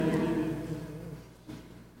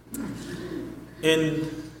In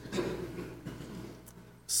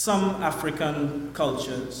some African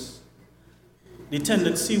cultures, the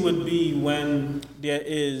tendency would be when there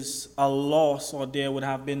is a loss or there would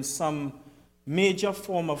have been some major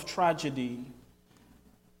form of tragedy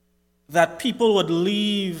that people would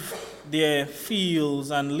leave their fields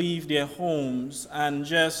and leave their homes and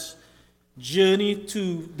just journey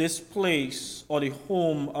to this place or the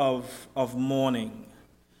home of mourning.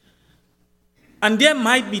 And there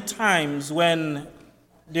might be times when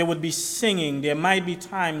there would be singing, there might be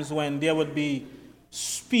times when there would be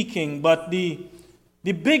speaking, but the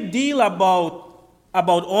big deal about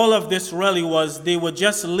all of this really was they would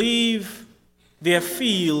just leave their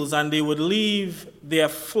fields and they would leave their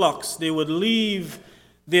flocks, they would leave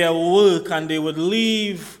their work, and they would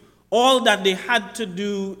leave all that they had to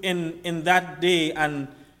do in that day and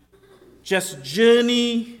just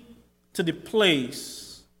journey to the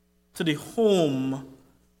place, to the home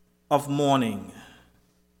of mourning.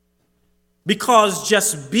 Because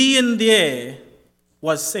just being there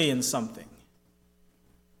was saying something.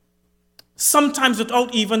 Sometimes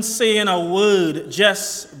without even saying a word,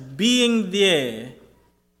 just being there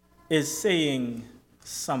is saying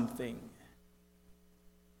something.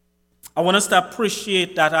 I want us to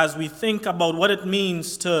appreciate that as we think about what it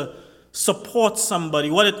means to support somebody,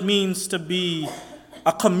 what it means to be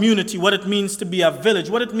a community, what it means to be a village,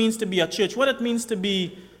 what it means to be a church, what it means to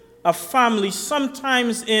be a family.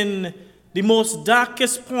 Sometimes in the most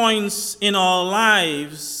darkest points in our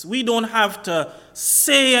lives, we don't have to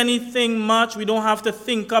say anything much. We don't have to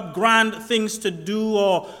think up grand things to do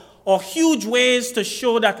or huge ways to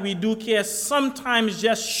show that we do care. Sometimes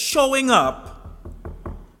just showing up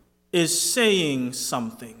is saying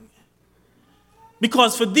something.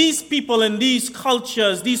 Because for these people in these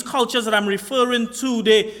cultures that I'm referring to,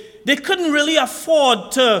 they couldn't really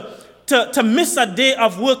afford to miss a day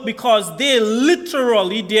of work because they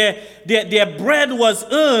literally, their bread was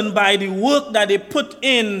earned by the work that they put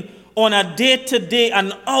in on a day-to-day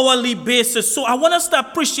and hourly basis. So I want us to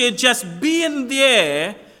appreciate just being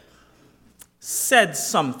there said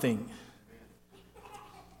something.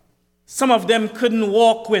 Some of them couldn't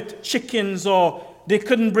walk with chickens or they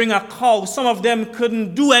couldn't bring a cow. Some of them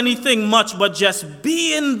couldn't do anything much, but just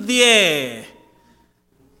being there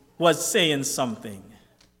was saying something.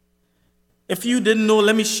 If you didn't know,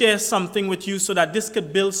 let me share something with you so that this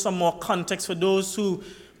could build some more context for those who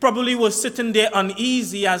probably were sitting there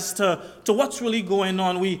uneasy as to what's really going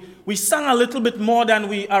on. We sang a little bit more than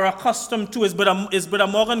we are accustomed to. Is Brother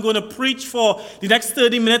Morgan going to preach for the next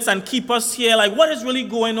 30 minutes and keep us here? Like, what is really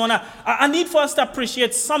going on? I need for us to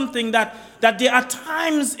appreciate something that there are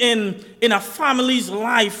times in a family's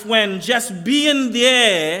life when just being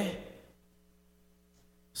there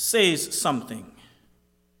says something.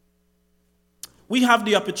 We have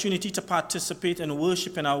the opportunity to participate in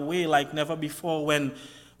worship in a way like never before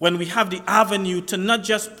when we have the avenue to not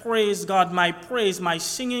just praise God. My praise, my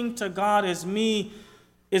singing to God is me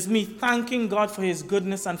thanking God for His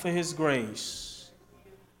goodness and for His grace.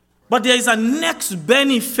 But there is a next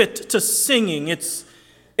benefit to singing. It's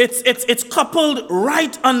coupled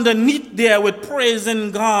right underneath there with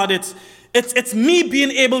praising God. It's me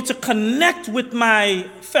being able to connect with my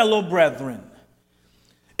fellow brethren.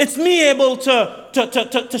 It's me able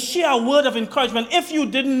to share a word of encouragement. If you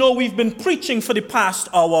didn't know, we've been preaching for the past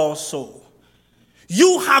hour or so.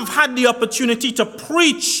 You have had the opportunity to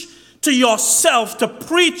preach to yourself, to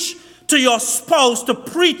preach to your spouse, to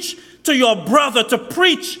preach to your brother, to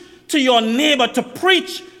preach to your neighbor, to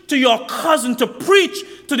preach to your cousin, to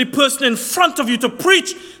preach to the person in front of you, to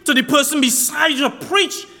preach to the person beside you, to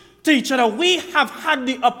preach to each other. We have had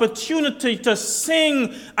the opportunity to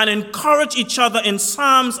sing and encourage each other in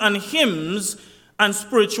psalms and hymns and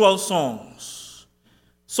spiritual songs.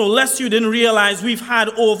 So lest you didn't realize, we've had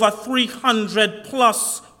over 300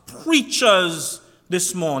 plus preachers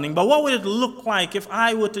this morning. But what would it look like if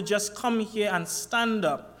I were to just come here and stand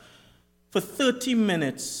up for 30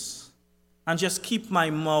 minutes and just keep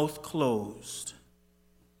my mouth closed?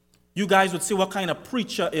 You guys would say, what kind of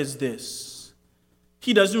preacher is this?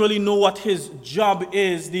 He doesn't really know what his job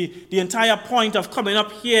is. The entire point of coming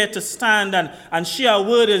up here to stand and share a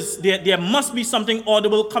word is there must be something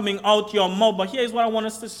audible coming out your mouth. But here's what I want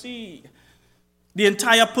us to see. The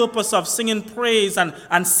entire purpose of singing praise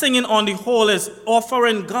and singing on the whole is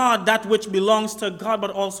offering God that which belongs to God, but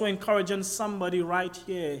also encouraging somebody right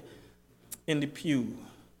here in the pew.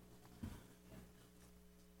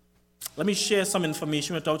 Let me share some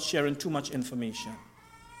information without sharing too much information.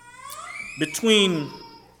 Between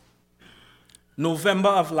November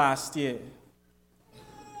of last year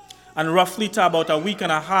and roughly to about a week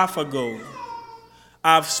and a half ago,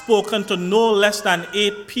 I've spoken to no less than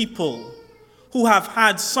 8 people who have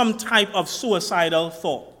had some type of suicidal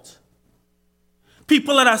thought.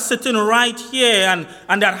 People that are sitting right here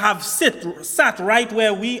and that have sat right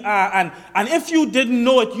where we are, and if you didn't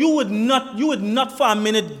know it, you would not for a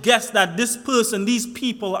minute guess that this person, these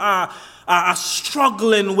people are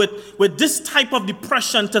struggling with this type of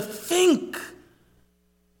depression, to think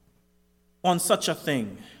on such a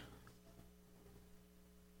thing.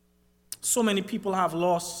 So many people have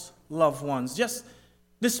lost loved ones. Just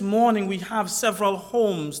this morning, we have several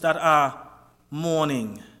homes that are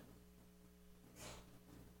mourning.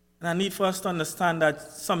 And I need for us to understand that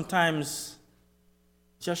sometimes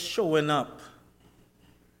just showing up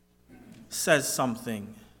says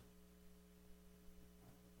something.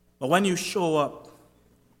 But when you show up,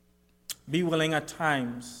 be willing at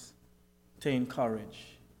times to encourage.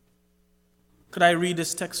 Could I read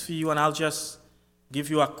this text for you, and I'll just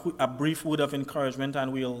give you a brief word of encouragement,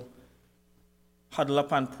 and we'll huddle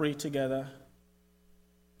up and pray together.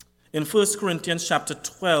 In 1 Corinthians chapter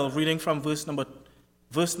 12, reading from verse number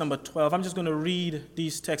 12, I'm just going to read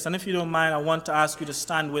these texts. And if you don't mind, I want to ask you to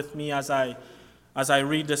stand with me as I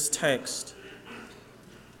read this text.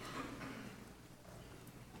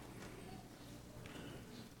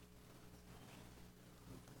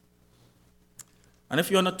 And if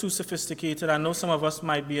you're not too sophisticated, I know some of us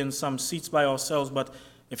might be in some seats by ourselves, but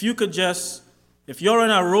if you're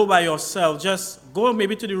in a row by yourself, just go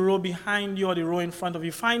maybe to the row behind you or the row in front of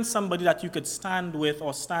you. Find somebody that you could stand with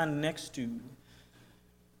or stand next to.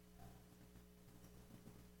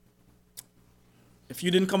 If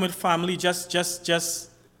you didn't come with family, just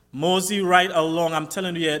mosey right along. I'm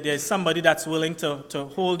telling you, there's somebody that's willing to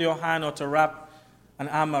hold your hand or to wrap an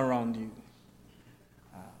arm around you.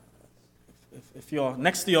 If you're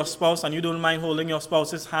next to your spouse and you don't mind holding your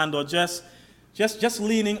spouse's hand, or just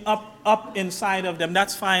leaning up inside of them,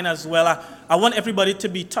 that's fine as well. I want everybody to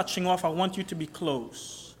be touching off. I want you to be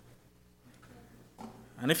close.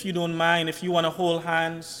 And if you don't mind, if you want to hold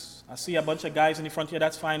hands, I see a bunch of guys in the front here,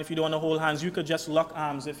 that's fine. If you don't want to hold hands, you could just lock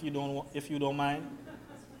arms if you don't mind.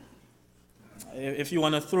 If you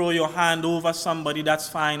want to throw your hand over somebody, that's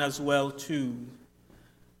fine as well too.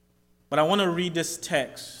 But I want to read this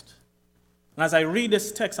text. And as I read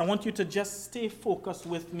this text, I want you to just stay focused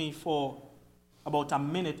with me for about a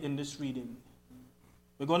minute in this reading.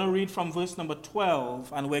 We're going to read from verse number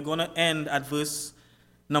 12, and we're going to end at verse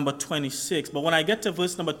number 26. But when I get to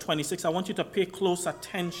verse number 26, I want you to pay close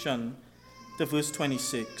attention to verse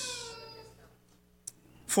 26.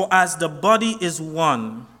 For as the body is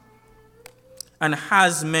one and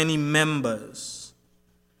has many members,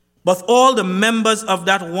 but all the members of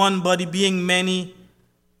that one body, being many,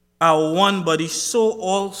 are one body, so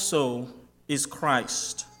also is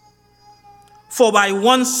Christ. For by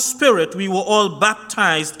one Spirit we were all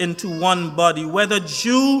baptized into one body, whether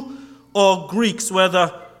Jew or Greeks,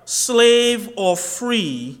 whether slave or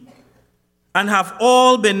free, and have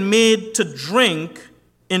all been made to drink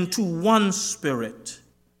into one Spirit.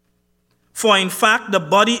 For in fact, the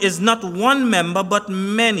body is not one member, but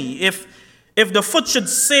many. If the foot should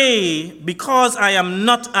say, because I am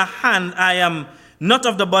not a hand, I am not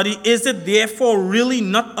of the body, is it therefore really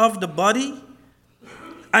not of the body?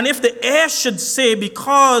 And if the ear should say,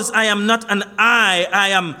 because I am not an eye, I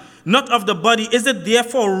am not of the body, is it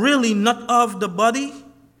therefore really not of the body?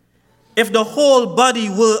 If the whole body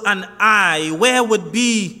were an eye, where would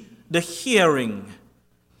be the hearing?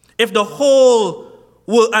 If the whole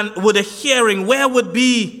were the hearing, where would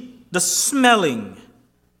be the smelling?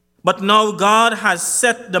 But now God has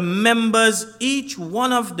set the members, each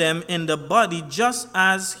one of them, in the body just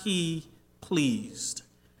as he pleased.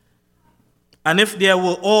 And if there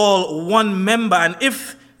were all one member, and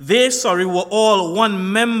if they, were all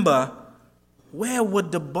one member, where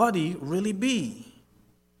would the body really be?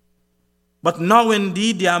 But now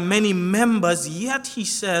indeed there are many members, yet he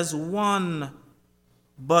says one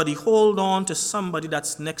body. Hold on to somebody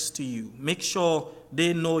that's next to you. Make sure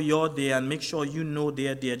they know you're there, and make sure you know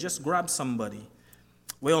they're there. Just grab somebody.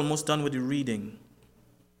 We're almost done with the reading.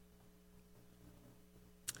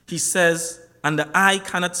 He says, and the eye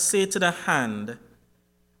cannot say to the hand,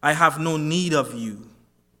 I have no need of you.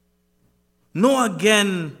 Nor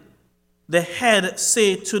again the head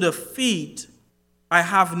say to the feet, I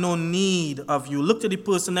have no need of you. Look to the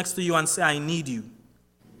person next to you and say, I need you.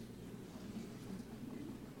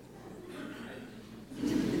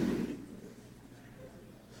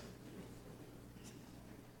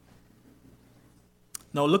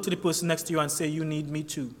 Now look to the person next to you and say, you need me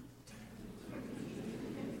too.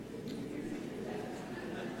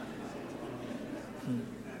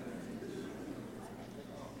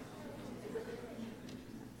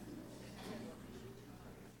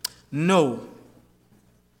 No.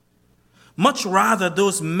 Much rather,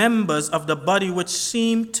 those members of the body which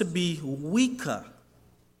seem to be weaker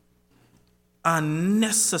are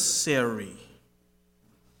necessary.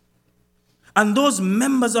 And those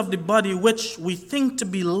members of the body which we think to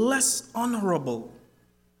be less honorable,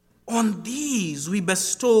 on these we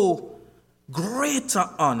bestow greater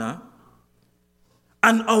honor,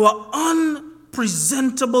 and our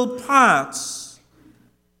unpresentable parts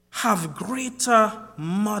have greater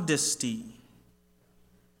modesty.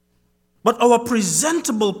 But our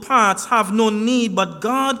presentable parts have no need, but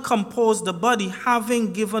God composed the body,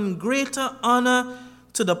 having given greater honor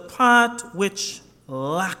to the part which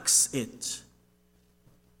lacks it,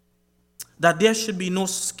 that there should be no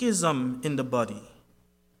schism in the body,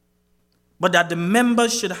 but that the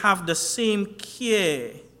members should have the same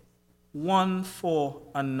care one for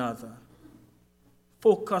another.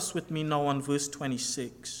 Focus with me now on verse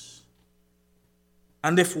 26.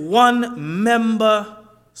 And if one member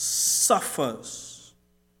suffers,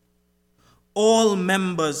 all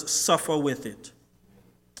members suffer with it.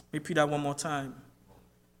 Repeat that one more time.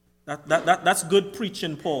 That's good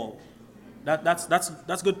preaching, Paul.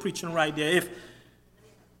 That's good preaching right there.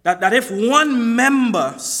 If one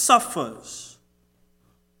member suffers,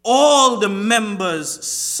 all the members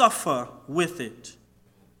suffer with it.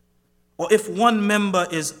 Or if one member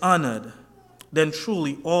is honored, then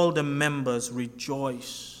truly all the members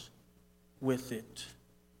rejoice with it.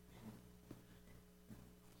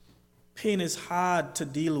 Pain is hard to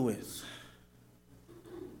deal with.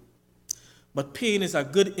 But pain is a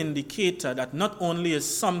good indicator that not only is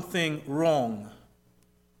something wrong,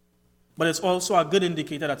 but it's also a good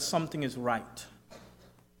indicator that something is right.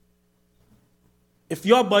 If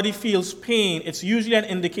your body feels pain, it's usually an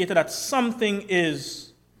indicator that something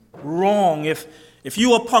is wrong. If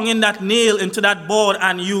you were ponging that nail into that board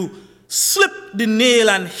and you slip the nail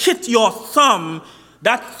and hit your thumb,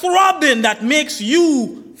 that throbbing that makes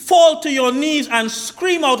you fall to your knees and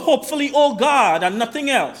scream out, hopefully, oh God, and nothing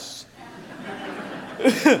else.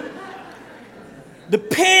 The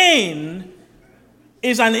pain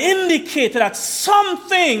is an indicator that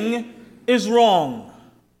something is wrong.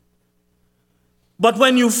 But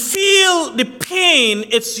when you feel the pain,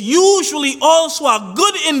 it's usually also a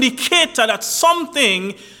good indicator that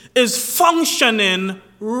something is functioning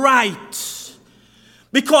right.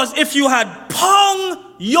 Because if you had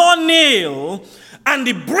ponged your nail and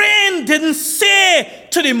the brain didn't say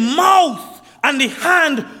to the mouth and the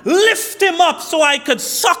hand, lift him up so I could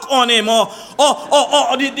suck on him, or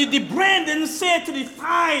the brain didn't say to the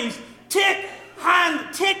thighs,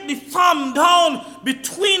 take the thumb down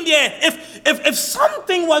between there. If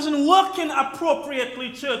something wasn't working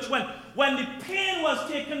appropriately, church, when the pain was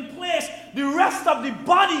taking place, the rest of the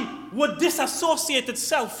body would disassociate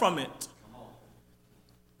itself from it.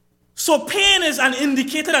 So pain is an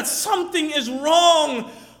indicator that something is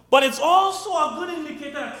wrong, but it's also a good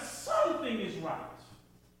indicator that something is right.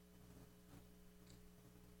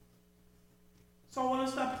 So I want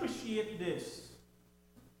us to appreciate this.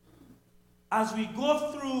 As we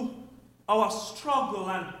go through our struggle,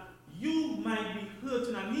 and you might be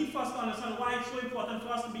hurting, and need for us to understand why it's so important for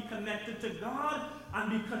us to be connected to God and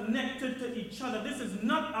be connected to each other. This is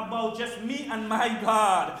not about just me and my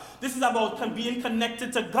God. This is about being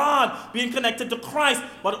connected to God, being connected to Christ,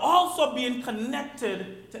 but also being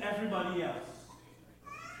connected to everybody else.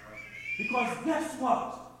 Because guess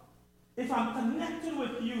what? If I'm connected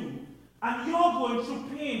with you and you're going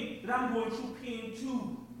through pain, then I'm going through pain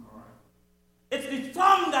too. It's the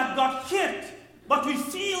thumb that got hit, but we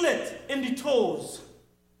feel it in the toes.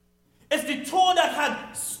 It's the toe that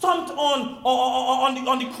had stumped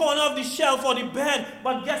on the corner of the shelf or the bed,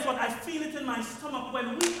 but guess what? I feel it in my stomach.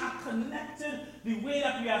 When we are connected the way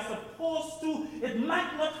that we are supposed to, it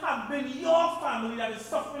might not have been your family that is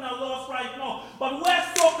suffering a loss right now, but we're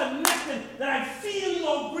so connected that I feel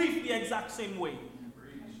your grief the exact same way.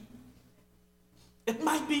 It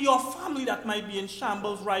might be your family that might be in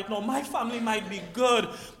shambles right now. My family might be good,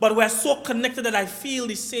 but we're so connected that I feel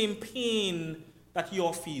the same pain that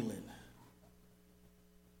you're feeling.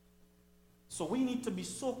 So we need to be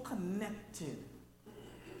so connected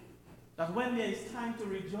that when there is time to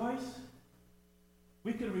rejoice,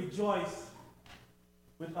 we can rejoice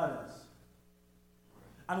with others.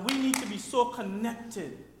 And we need to be so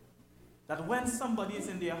connected that when somebody is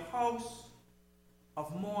in their house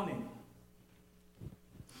of mourning,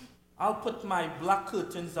 I'll put my black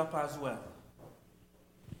curtains up as well,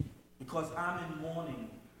 because I'm in mourning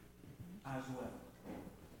as well.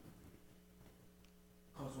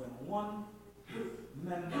 Because when one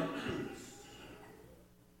member hurts,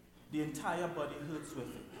 the entire body hurts with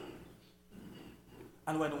it.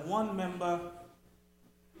 And when one member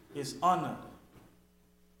is honored,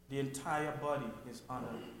 the entire body is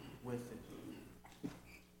honored with it.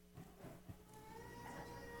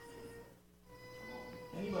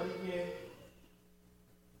 Anybody here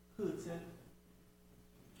hurting?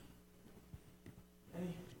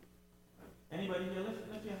 Anybody here?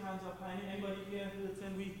 Lift your hands up high. Anybody here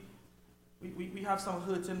hurting? We have some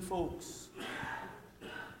hurting folks.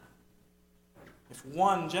 If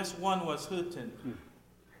just one was hurting,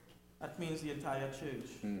 that means the entire church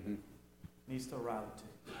needs to rally.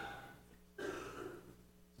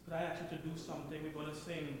 Could I ask you to do something? We're going to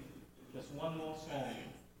sing just one more song.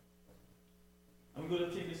 And we're going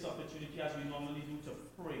to take this opportunity, as we normally do, to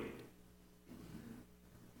pray.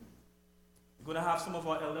 We're going to have some of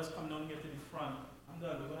our elders come down here to the front. I'm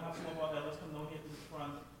done. We're going to have some of our elders come down here to the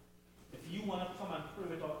front. If you want to come and pray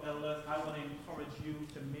with our elders, I want to encourage you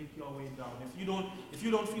to make your way down. If you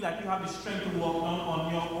don't feel like you have the strength to walk down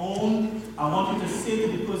on your own, I want you to say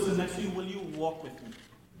to the person next to you, will you walk with me?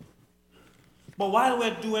 But while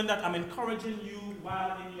we're doing that, I'm encouraging you,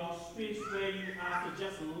 while in your space where you are, to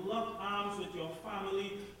just lock arms with your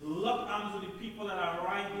family, lock arms with the people that are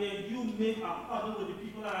right there. You make a huddle with the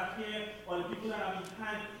people that are here or the people that are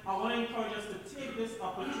behind. I want to encourage us to take this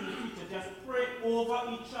opportunity to just pray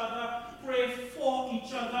over each other, pray for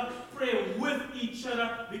each other, pray with each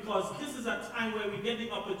other, because this is a time where we get the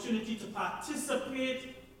opportunity to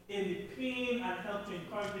participate in the pain and help to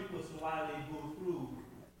encourage the person while they go through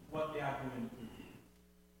what they are going through.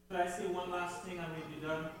 Could I say one last thing and we'll be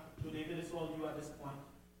done? So David, it's all you at this point.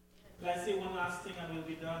 Could I say one last thing and we'll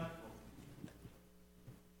be done?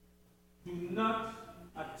 Do not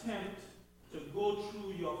attempt to go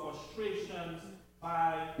through your frustrations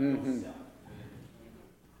by yourself.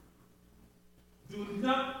 Do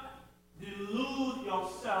not delude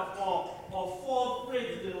yourself or fall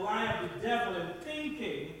prey to the lie of the devil in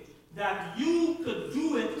thinking that you could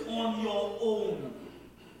do it on your own.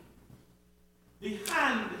 The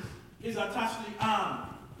hand is attached to the arm.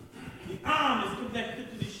 The arm is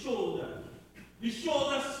connected to the shoulder. The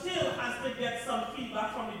shoulder still has to get some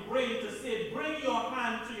feedback from the brain to say, bring your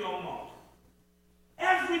hand to your mouth.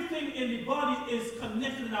 Everything in the body is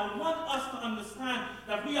connected, and I want us to understand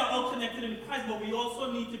that we are all connected in Christ, but we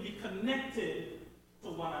also need to be connected to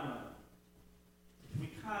one another. We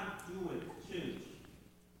can't do it, church,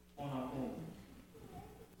 on our own.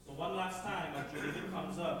 So one last time, as David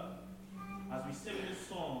comes up, as we sing this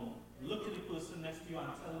song, look at the person next to you and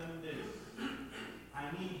tell them this: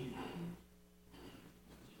 I need you.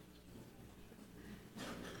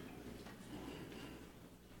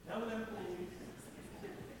 Tell them please.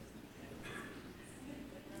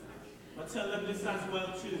 But tell them this as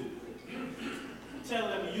well too. Tell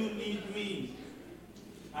them you need me.